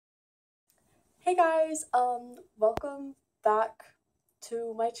Hey guys, welcome back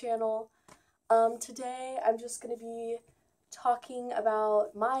to my channel. Today I'm just gonna be talking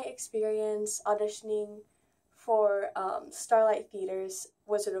about my experience auditioning for Starlight Theater's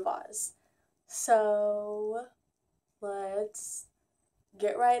Wizard of Oz. So let's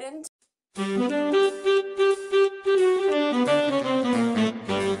get right into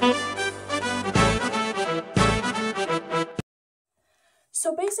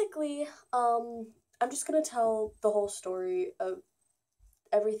So basically, I'm just gonna tell the whole story of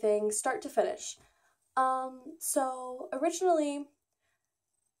everything, start to finish. So originally,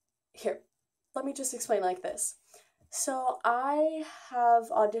 here, let me just explain like this. So I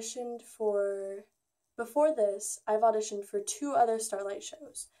have auditioned for, before this, I've auditioned for two other Starlight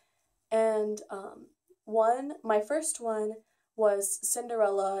shows. And my first one was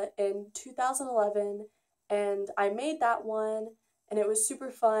Cinderella in 2011, and I made that one, and it was super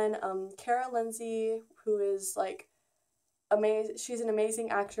fun. Cara Lindsay, who is like amazing, she's an amazing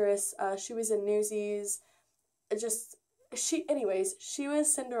actress. She was in Newsies. She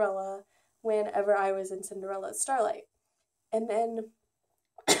was Cinderella whenever I was in Cinderella at Starlight. And then,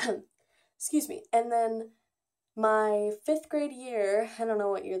 excuse me, and then my fifth grade year, I don't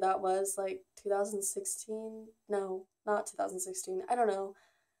know what year that was, like 2016? No, not 2016, I don't know,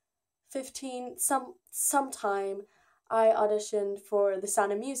 15, sometime, I auditioned for The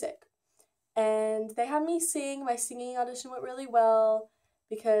Sound of Music. And they had me sing. My singing audition went really well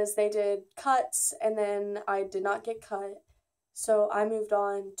because they did cuts and then I did not get cut. So I moved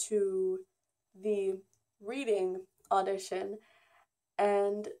on to the reading audition.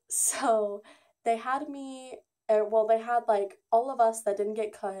 And so they had me, they had like all of us that didn't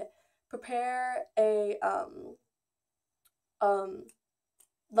get cut prepare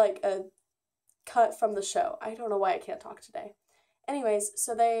like a cut from the show. I don't know why I can't talk today. Anyways,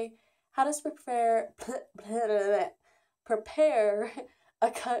 so they had us prepare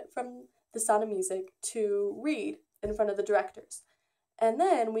a cut from The Sound of Music to read in front of the directors. And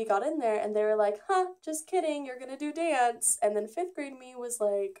then we got in there and they were like, just kidding, you're gonna do dance. And then fifth grade me was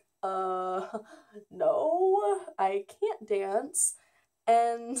like, no, I can't dance.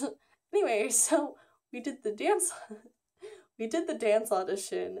 And anyway, so we did the dance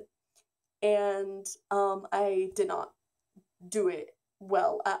audition, and I did not do it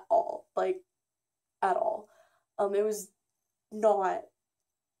well at all, like at all. It was not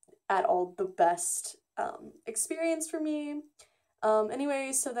at all the best experience for me.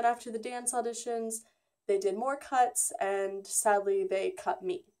 Anyway, so then after the dance auditions, they did more cuts, and sadly they cut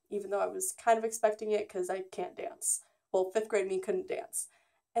me, even though I was kind of expecting it because I can't dance. Well, fifth grade me couldn't dance.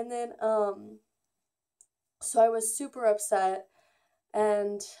 And then, so I was super upset,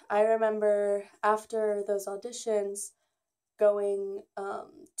 and I remember after those auditions going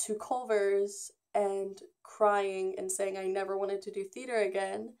to Culver's and crying and saying I never wanted to do theater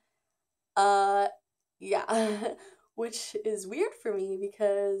again. Yeah. Which is weird for me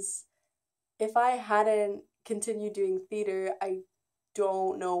because if I hadn't continued doing theater, I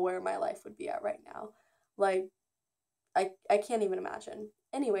don't know where my life would be at right now. Like, I can't even imagine.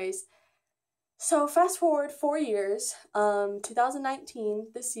 Anyways, so fast forward 4 years,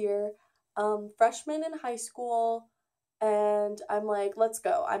 2019, this year, freshman in high school, and I'm like, let's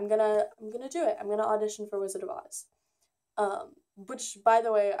go. I'm gonna do it. I'm gonna audition for Wizard of Oz. Which, by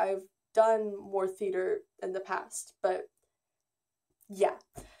the way, I've done more theater in the past, but yeah.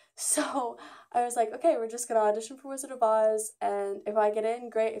 So I was like, okay, we're just gonna audition for Wizard of Oz, and if I get in,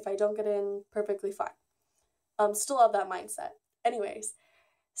 great. If I don't get in, perfectly fine. Still have that mindset. Anyways,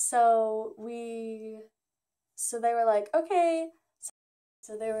 so they were like, okay.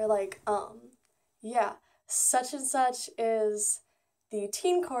 So they were like, yeah, such and such is the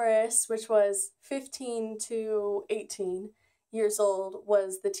teen chorus, which was 15 to 18 years old,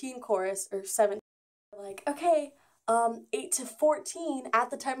 was the teen chorus, or 17. Like, okay, 8 to 14 at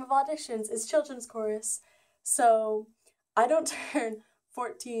the time of auditions is children's chorus. So I don't turn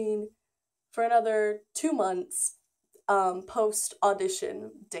 14 for another 2 months post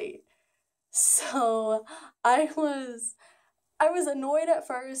audition date. So I was annoyed at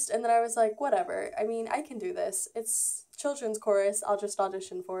first, and then I was like, whatever. I mean, I can do this. It's children's chorus. I'll just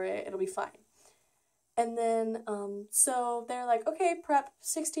audition for it. It'll be fine. And then, so they're like, okay, prep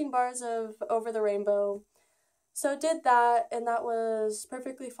 16 bars of Over the Rainbow. So did that, and that was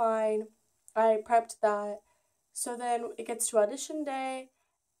perfectly fine. I prepped that. So then it gets to audition day,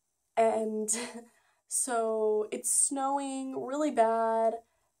 and so it's snowing really bad,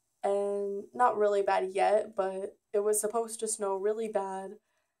 and not really bad yet, but it was supposed to snow really bad.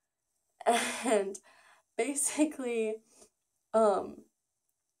 And basically,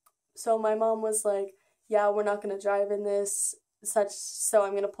 So my mom was like, yeah, we're not going to drive in this, so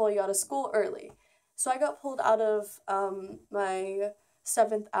I'm going to pull you out of school early. So I got pulled out of my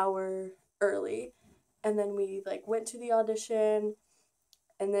 7th hour early, and then we like went to the audition,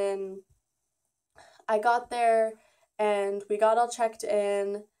 and then I got there and we got all checked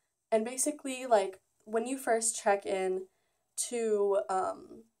in, and basically like when you first check in to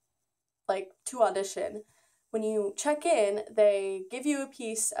to audition, when you check in, they give you a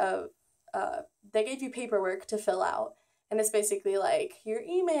piece of they gave you paperwork to fill out, and it's basically like your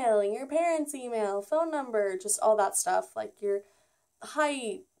email, your parents' email, phone number, just all that stuff, like your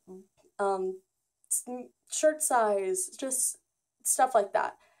height, um, shirt size, just stuff like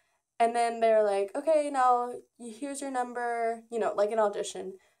that. And then they're like, okay, now here's your number, like an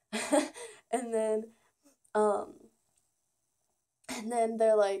audition. and then, um, and then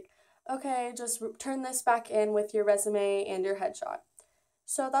they're like, okay, just turn this back in with your resume and your headshot.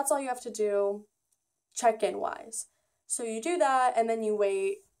 So that's all you have to do, check-in wise. So you do that, and then you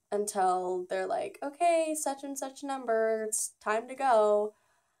wait until they're like, okay, such and such number, it's time to go.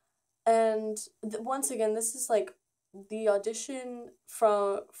 And once again, this is like the audition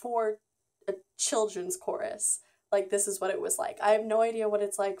for a children's chorus. Like, this is what it was like. I have no idea what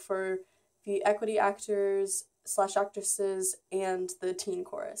it's like for the equity actors / actresses and the teen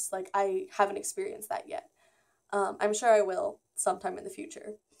chorus. Like, I haven't experienced that yet. I'm sure I will sometime in the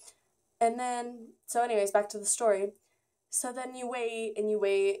future. And then, so anyways, back to the story. So then you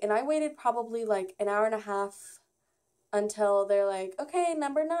wait, and I waited probably like an hour and a half until they're like, okay,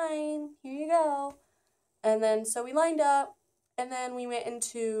 number 9, here you go. And then, so we lined up, and then we went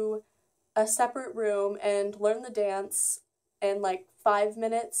into a separate room and learned the dance in like 5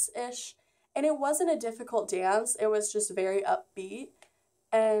 minutes-ish. And it wasn't a difficult dance, it was just very upbeat.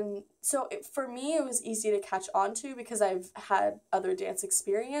 And so for me, it was easy to catch on to because I've had other dance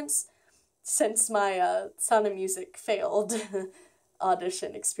experience since my Sound of Music failed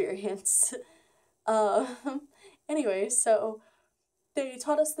audition experience. Anyway, so they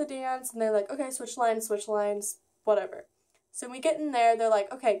taught us the dance, and they're like, okay, switch lines, whatever. So we get in there, they're like,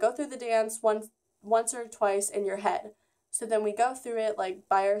 okay, go through the dance once or twice in your head. So then we go through it, like,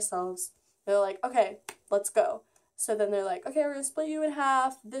 by ourselves. They're like, okay, let's go. So then they're like, okay, we're going to split you in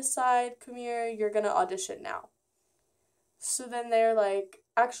half. This side, come here, you're going to audition now. So then they're like,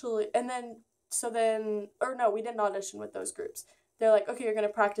 actually, or no, we didn't audition with those groups. They're like, okay, you're going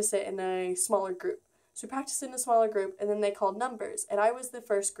to practice it in a smaller group. So we practiced in a smaller group, and then they called numbers. And I was in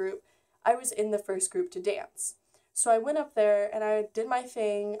the first group to dance. So I went up there, and I did my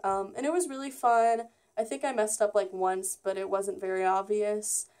thing, and it was really fun. I think I messed up like once, but it wasn't very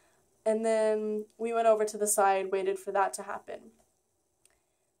obvious. And then we went over to the side, waited for that to happen.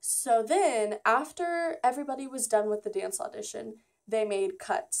 So then, after everybody was done with the dance audition, they made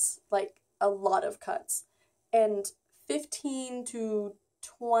cuts, like a lot of cuts. And 15 to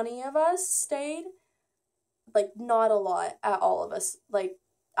 20 of us stayed. Like, not a lot at all of us. Like,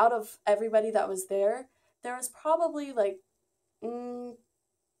 out of everybody that was there was probably like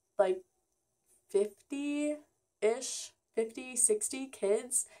 50-ish, 50, 60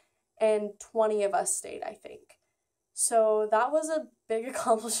 kids, and 20 of us stayed, I think. So that was a big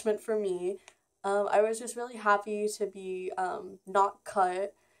accomplishment for me. I was just really happy to be not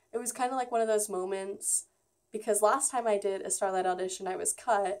cut. It was kind of like one of those moments, because last time I did a Starlight audition, I was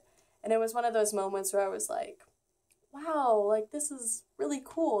cut, and it was one of those moments where I was like, wow, like, this is really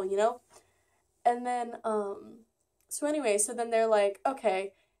cool, And then, so then they're like,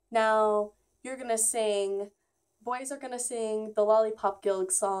 okay, now you're gonna sing, boys are gonna sing the Lollipop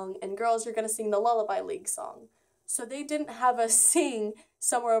Guild song, and girls are gonna sing the Lullaby League song. So they didn't have us sing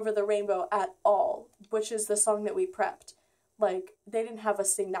Somewhere Over the Rainbow at all, which is the song that we prepped. Like, they didn't have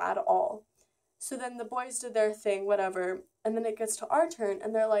us sing that at all. So then the boys did their thing, whatever, and then it gets to our turn,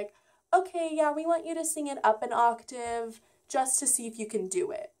 and they're like, okay, yeah, we want you to sing it up an octave just to see if you can do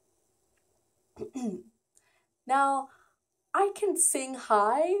it. Now, I can sing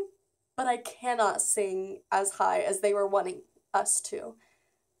high, but I cannot sing as high as they were wanting us to.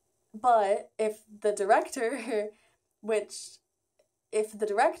 But if the director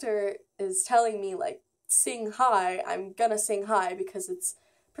is telling me, like, sing high, I'm gonna sing high because it's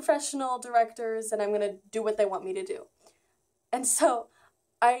professional directors and I'm gonna do what they want me to do. And so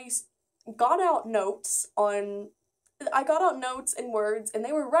I got out notes and words, and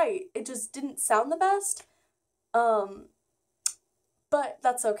they were right. It just didn't sound the best. But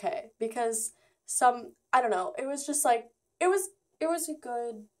that's okay, because I don't know, it was just like, it was a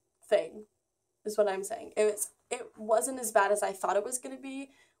good thing, is what I'm saying. It wasn't as bad as I thought it was going to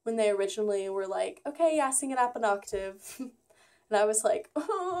be when they originally were like, okay, yeah, sing it up an octave. And I was like,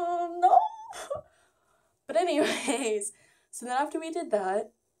 oh But anyways, so then after we did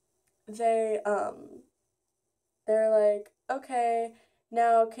that, they're like, okay,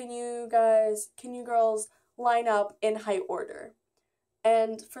 now can you girls line up in height order?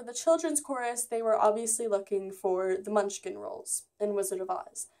 And for the children's chorus, they were obviously looking for the Munchkin roles in Wizard of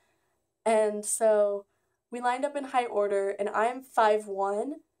Oz. And so we lined up in height order, and I'm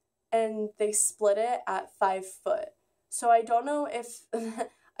 5'1", and they split it at 5 foot. So I don't know if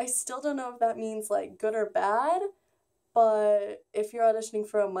I still don't know if that means like good or bad, but if you're auditioning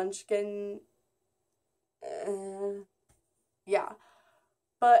for a Munchkin, uh, yeah.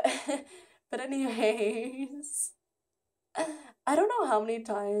 But but anyways, I don't know how many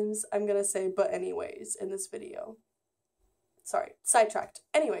times I'm gonna say but anyways in this video. Sorry, sidetracked.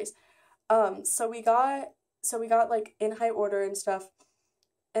 Anyways, so we got like in high order and stuff,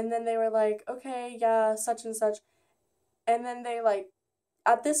 and then they were like, okay, yeah, such and such, and then they like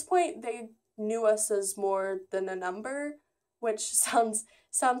at this point they knew us as more than a number, which sounds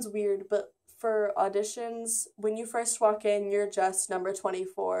weird, but for auditions, when you first walk in, you're just number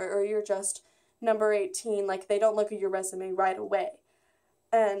 24 or you're just number 18. Like they don't look at your resume right away.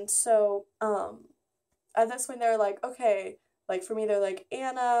 And so at this point they're like, okay, like for me they're like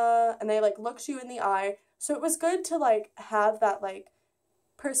Anna, and they like looked you in the eye. So it was good to like have that like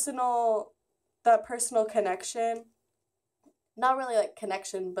personal personal connection, not really like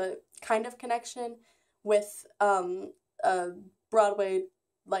connection, but kind of connection with a Broadway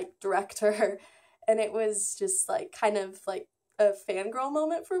like director, and it was just like kind of like a fangirl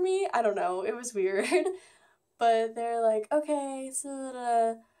moment for me. I don't know, it was weird. But they're like, okay,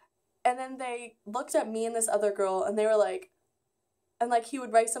 so and then they looked at me and this other girl, and they were like, and like he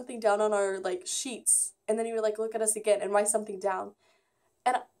would write something down on our like sheets, and then he would like look at us again and write something down,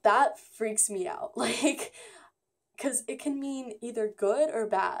 and that freaks me out. Like, because it can mean either good or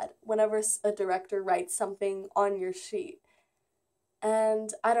bad whenever a director writes something on your sheet.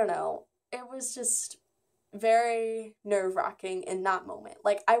 And I don't know, it was just very nerve-wracking in that moment.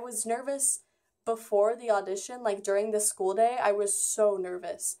 Like, I was nervous before the audition, like during the school day, I was so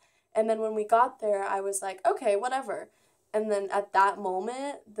nervous. And then when we got there, I was like, okay, whatever. And then at that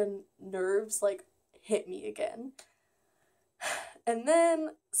moment, the nerves like hit me again. And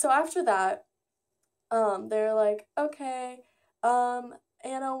then, so after that, they're like, okay,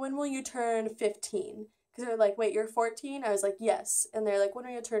 Anna, when will you turn 15? Because they're like, wait, you're 14? I was like, yes. And they're like, when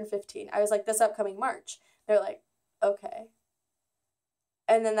will you turn 15? I was like, this upcoming March. They're like, okay.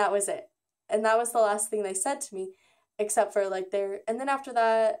 And then that was it. And that was the last thing they said to me, except for like and then after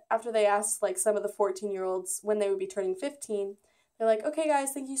that, after they asked like some of the 14-year-olds when they would be turning 15, they're like, okay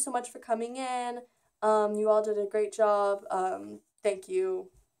guys, thank you so much for coming in. You all did a great job. Thank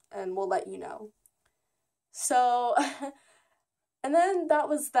you. And we'll let you know. So, and then that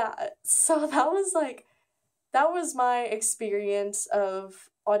was that. So that was my experience of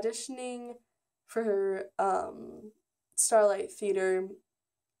auditioning for Starlight Theater's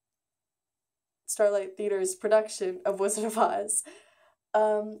production of Wizard of Oz.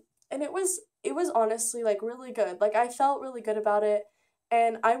 And it was honestly like really good. Like I felt really good about it,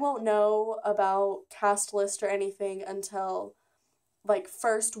 and I won't know about cast list or anything until like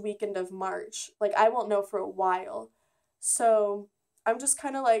first weekend of March. Like I won't know for a while. So I'm just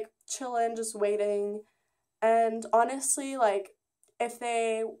kind of like chilling, just waiting. And honestly, like if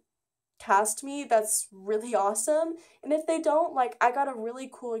they cast me, that's really awesome. And if they don't, like I got a really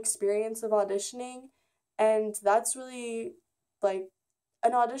cool experience of auditioning, and that's really like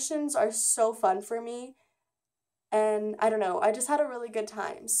and auditions are so fun for me. And I don't know, I just had a really good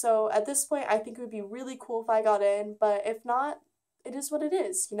time. So at this point, I think it would be really cool if I got in, but if not, it is what it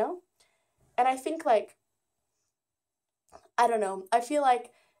is, you know? And I think, like, I don't know, I feel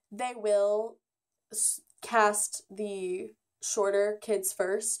like they will cast the shorter kids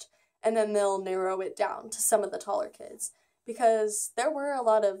first, and then they'll narrow it down to some of the taller kids. Because there were a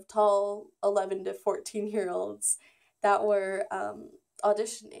lot of tall 11 to 14-year-olds that were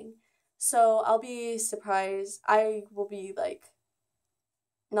auditioning. So I'll be surprised. I will be like,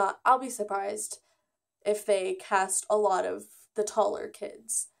 not, I'll be surprised if they cast a lot of the taller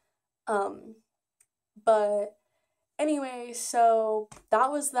kids. Um, but anyway, so that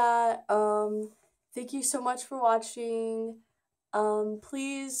was that. Thank you so much for watching.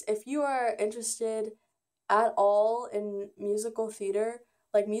 Please, if you are interested at all in musical theater,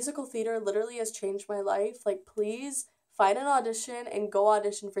 like musical theater literally has changed my life. Like, please find an audition and go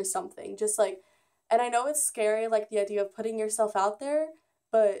audition for something. Just like, and I know it's scary, like the idea of putting yourself out there,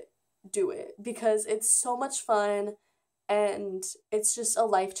 but do it because it's so much fun and it's just a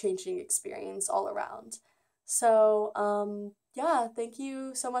life-changing experience all around. So, yeah, thank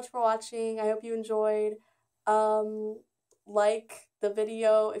you so much for watching. I hope you enjoyed. Like the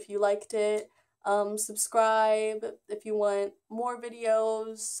video if you liked it. Subscribe if you want more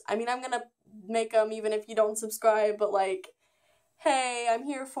videos. I mean, I'm gonna make them even if you don't subscribe, but like, hey, I'm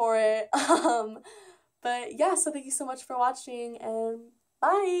here for it. But yeah, so thank you so much for watching, and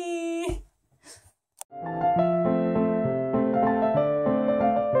bye!